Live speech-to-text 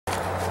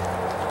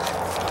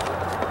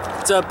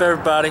What's up,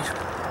 everybody?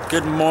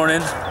 Good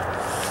morning. It's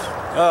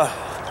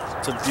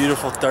a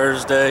beautiful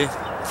Thursday.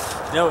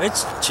 You know,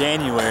 it's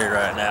January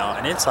right now,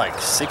 and it's like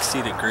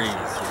 60 degrees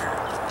here.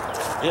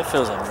 It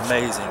feels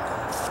amazing.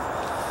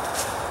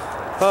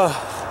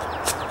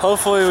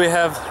 Hopefully we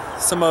have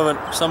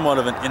somewhat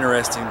of an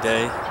interesting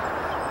day.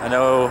 I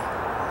know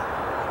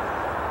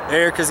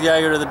Erica's got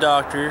to go to the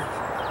doctor.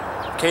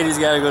 Katie's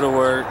got to go to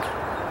work.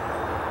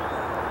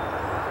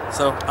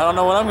 So I don't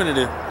know what I'm going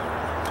to do.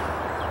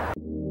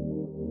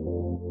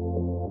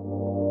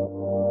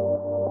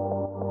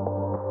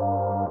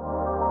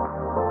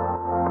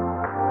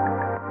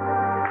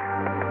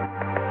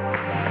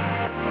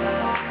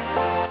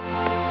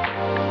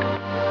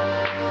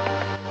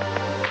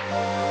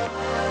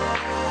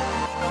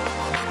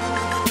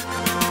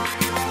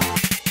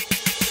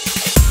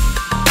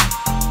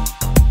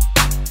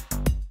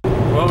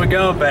 Where we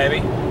going, baby?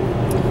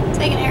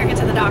 Taking Erica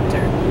to the doctor.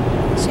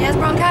 She has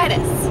bronchitis.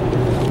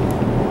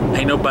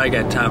 Ain't nobody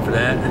got time for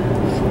that.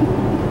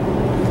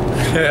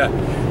 Yeah.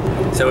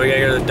 So we gotta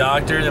go to the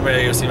doctor, then we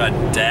gotta go see my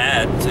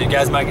dad. So you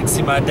guys might get to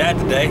see my dad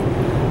today.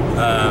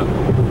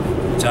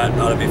 Which I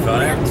thought it'd be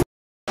fun.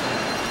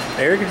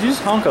 Erica, did you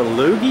just honk a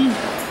loogie?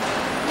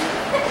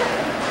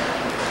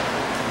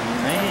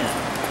 Man.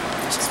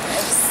 Just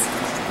gross.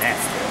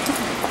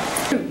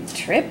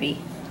 Nasty. Trippy.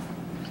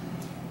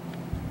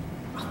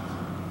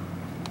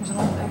 There's a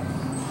lot there.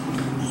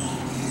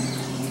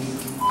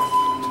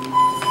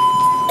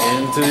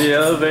 Into the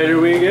elevator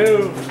we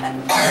go.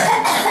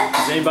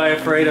 Is anybody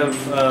afraid of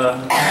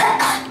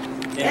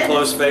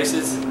enclosed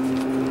spaces?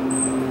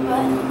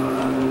 What?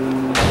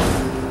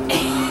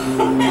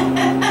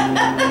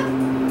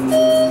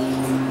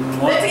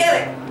 Put it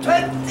together.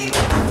 1,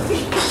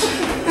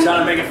 2. Trying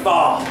to make it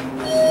fall.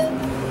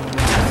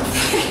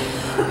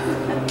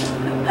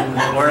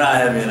 We're not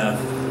heavy enough.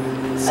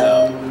 So.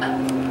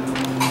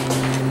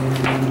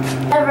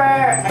 Ever.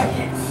 I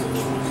can't see.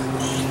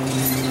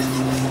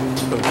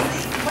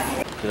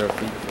 Get our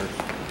feet first.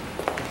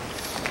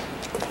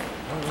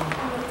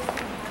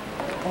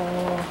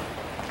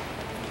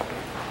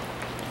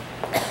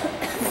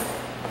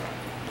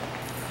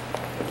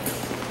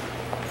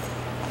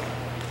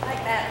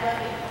 Like that,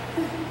 love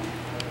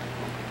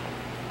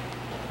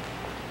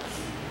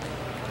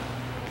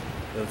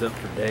you. Goes up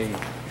for days.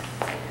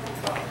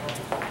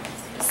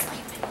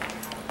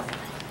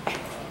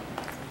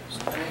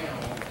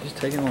 Just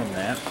taking a little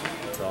nap.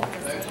 That's all.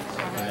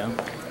 You know?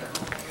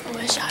 I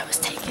wish I was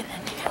taking a nap.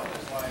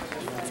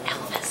 It's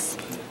Elvis.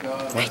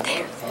 Right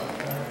there.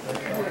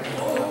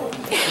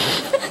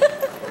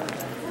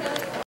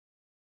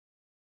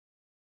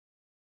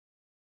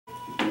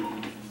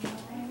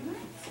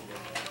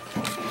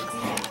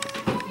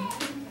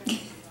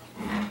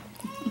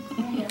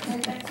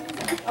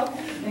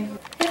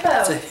 Hippo.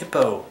 It's a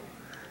hippo.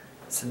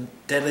 It's the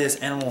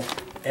deadliest animal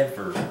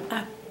ever.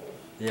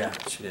 Yeah,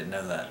 she didn't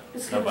know that.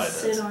 Nobody does.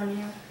 Sit on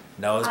you.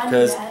 No, it's I knew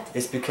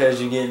because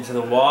that. you get into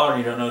the water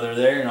and you don't know they're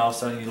there, and all of a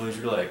sudden you lose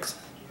your legs.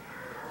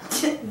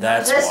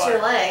 That's Just why.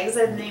 your legs,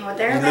 and then what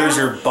they're You lose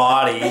your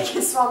body. They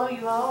can swallow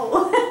you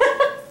whole.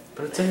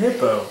 But it's a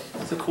hippo.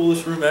 It's the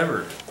coolest room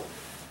ever.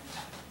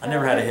 I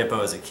never had a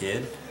hippo as a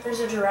kid. There's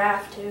a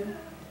giraffe too.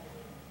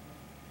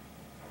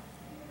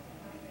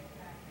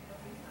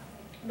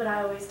 But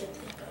I always did the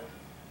hippo.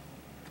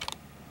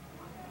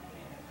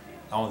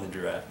 I want the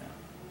giraffe now.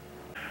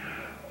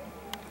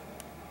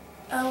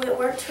 Oh, it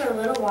worked for a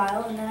little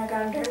while, and then I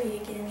got him dirty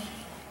again.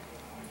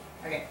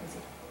 Okay, let's see.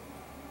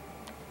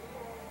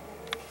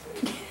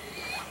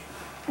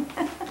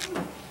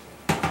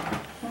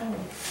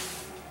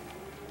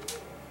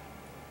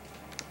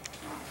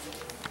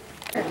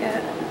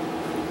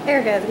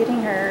 Erica's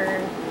getting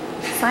her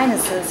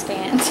sinuses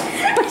scanned.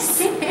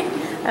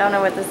 I don't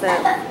know what this is.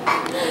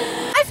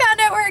 I found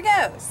out where it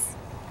goes.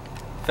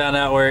 Found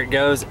out where it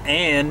goes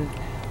and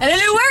And a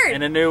new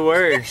word. a new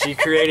word. She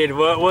created,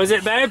 what was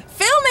it, babe?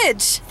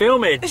 Filmage.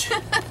 Filmage.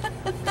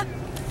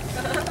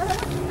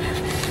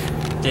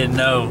 Didn't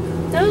know.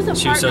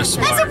 She was so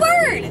smart. That's a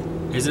word.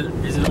 Is it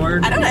a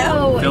word? I don't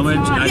know.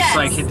 Filmage? I Yes. just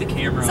like hit the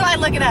camera. So I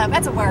look it up.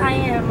 That's a word. I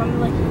am. I'm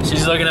looking.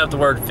 She's looking up the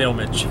word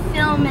filmage.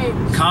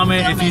 Filmage.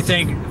 Comment if you Filmage.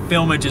 think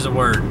filmage is a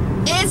word.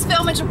 Is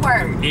filmage a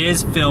word?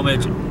 Is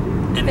filmage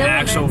an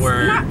actual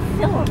word? Not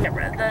film. The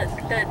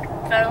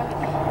phone.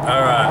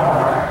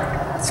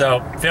 Alright.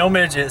 So,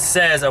 filmage, it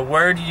says a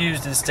word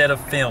used instead of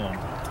film.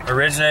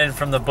 Originated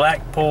from the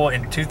Blackpool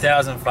in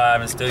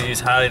 2005 and still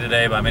used highly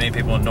today by many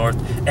people in North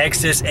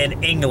Essex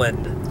and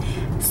England.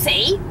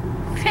 See?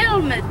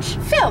 Filmage.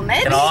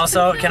 Filmage.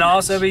 Can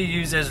also be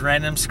used as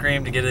random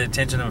scream to get the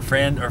attention of a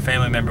friend or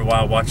family member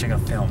while watching a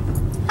film.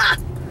 Ha!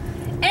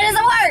 It is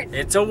a word.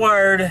 It's a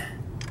word.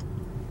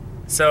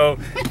 So,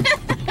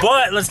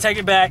 but let's take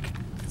it back.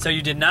 So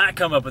you did not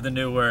come up with a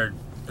new word.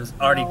 It was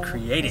already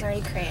created. It was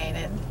already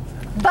created.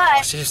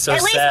 But she's so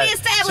at least sad. we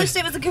established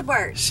it was a good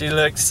word. She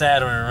looked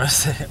sad when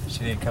she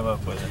didn't come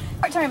up with it.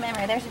 Short-term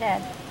memory. There's your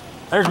dad.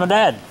 There's my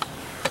dad.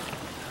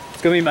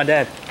 Let's go meet my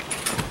dad.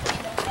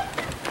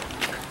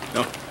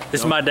 No.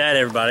 This is my dad,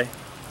 everybody.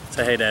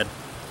 Say hey, Dad.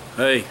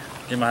 Hey.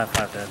 Give my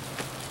high five, Dad.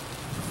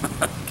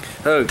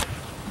 Oh,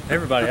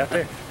 everybody out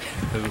there.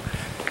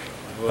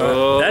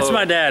 That's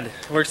my dad.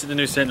 Works at the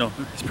New Sentinel.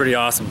 He's pretty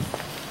awesome.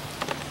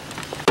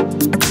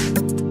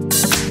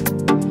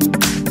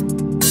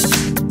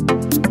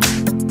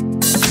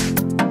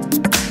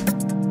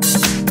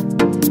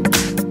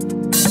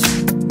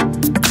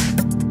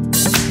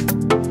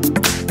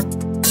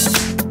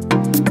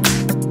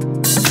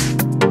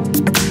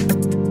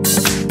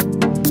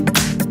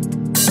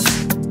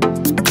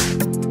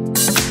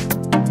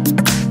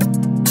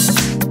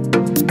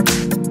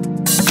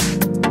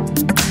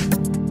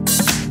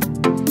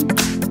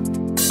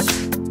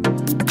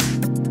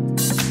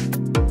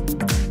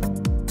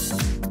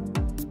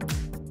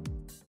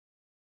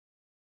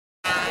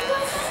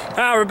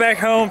 We're back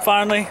home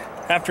finally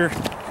after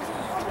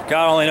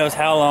God only knows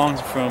how long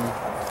from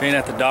being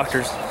at the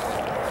doctor's,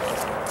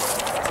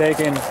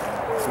 taking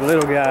the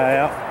little guy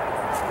out.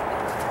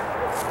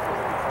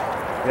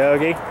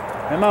 Yogi,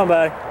 come on,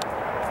 buddy.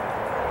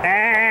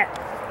 Ah,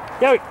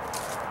 Yogi,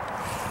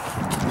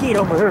 get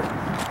over here.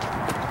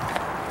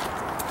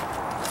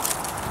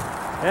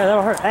 Yeah,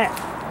 that'll hurt. Ah,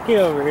 get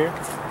over here.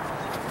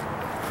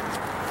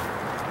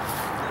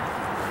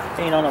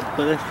 Ain't on a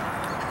bush.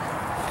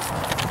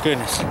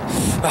 Goodness.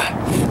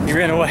 He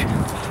ran away.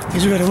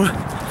 He's ran away.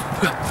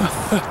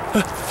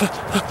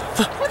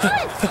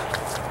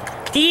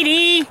 Dee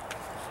Dee.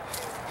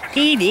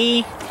 Dee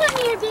Dee. Come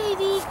here,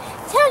 baby.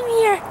 Come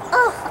here.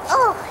 Oh,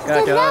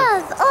 the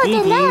love. Oh,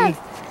 the love.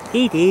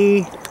 Dee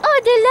Dee. Oh,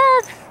 the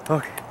love.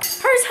 Okay. Her's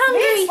Can you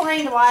hungry.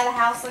 explain why the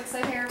house looks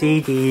so terrible?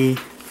 Dee Dee.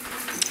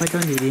 Like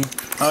on Dee Dee.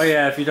 Oh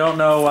yeah, if you don't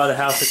know why the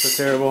house looks so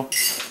terrible,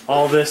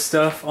 all this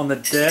stuff on the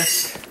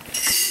desk.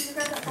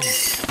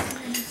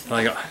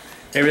 Like,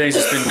 everything's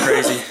just been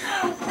crazy.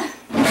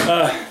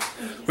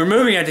 We're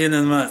moving at the end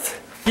of the month.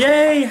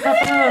 Yay!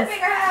 High five!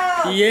 Bigger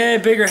house! Yeah,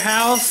 bigger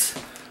house.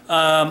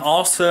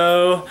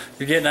 Also,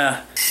 you're getting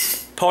a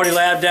party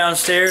lab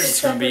downstairs.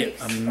 It's going to be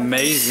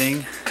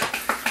amazing.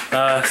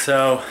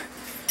 So,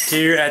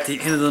 here at the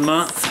end of the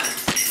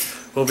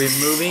month, we'll be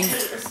moving.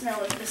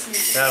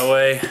 That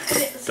way,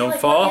 don't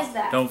fall.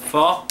 Don't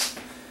fall.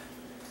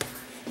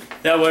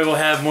 That way, we'll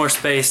have more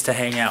space to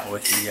hang out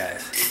with you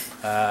guys.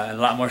 A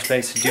lot more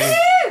space to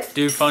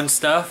do fun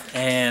stuff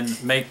and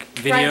make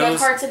videos. Ride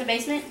go-karts in the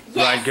basement? Yes.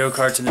 Ride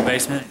go-karts in the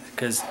basement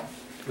because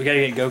we gotta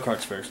get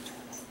go-karts first.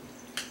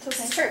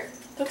 Okay. Sure.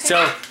 Okay.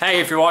 So, hey,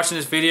 if you're watching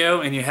this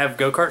video and you have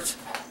go-karts,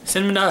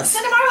 send them to us.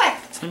 Send them our way.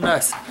 Send them to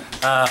us.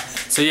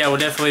 So yeah, we'll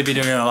definitely be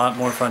doing a lot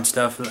more fun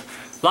stuff. A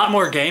lot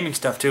more gaming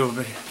stuff too.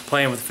 We'll be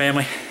playing with the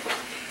family.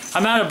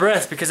 I'm out of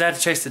breath because I had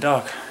to chase the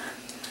dog.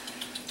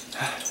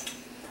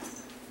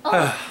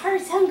 Oh,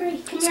 Her's hungry.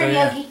 Come So, here,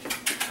 yeah. Yogi.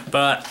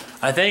 But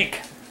I think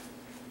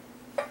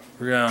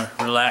we're gonna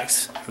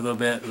relax for a little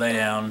bit, lay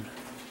down,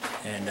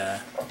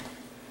 and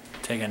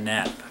take a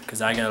nap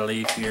because I gotta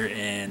leave here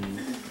in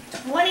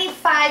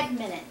 25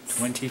 minutes.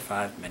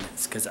 25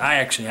 minutes because I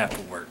actually have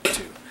to work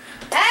too.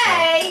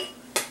 Hey!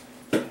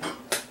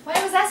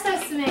 What was that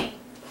supposed to mean?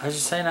 I was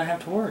just saying I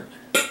have to work.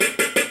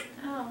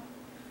 Oh.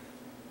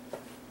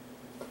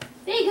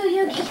 There you go,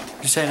 Yogi.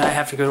 Just saying I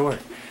have to go to work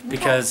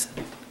because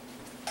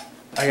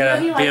I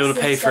gotta Yogi be able likes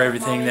to pay this for stuff,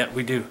 everything Mommy. that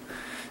we do.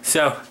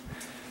 So,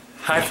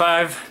 high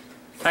five.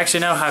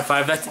 Actually, no high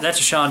five. That's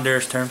a Sean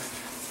Durst term.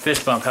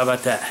 Fist bump. How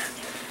about that?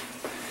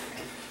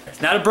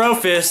 It's not a bro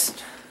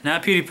fist.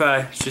 Not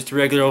PewDiePie. It's just a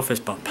regular old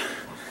fist bump.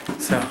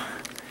 So,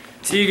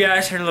 see you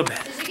guys here in a little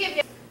bit. Did you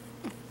give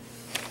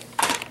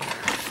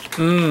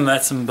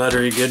That's some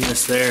buttery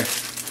goodness there.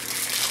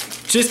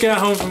 Just got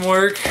home from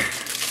work.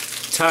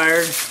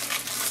 Tired,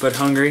 but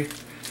hungry.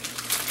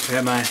 I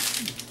got my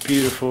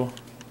beautiful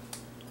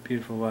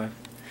wife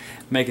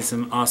making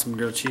some awesome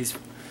grilled cheese.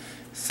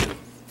 So,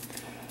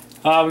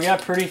 we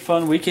got a pretty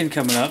fun weekend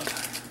coming up.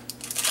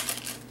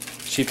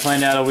 She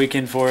planned out a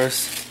weekend for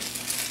us.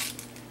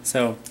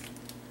 So,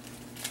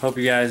 hope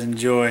you guys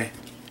enjoy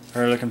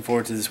or are looking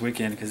forward to this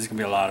weekend because it's going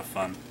to be a lot of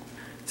fun.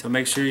 So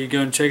make sure you go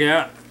and check it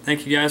out.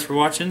 Thank you guys for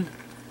watching.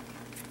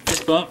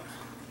 Fist bump.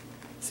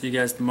 See you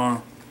guys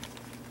tomorrow.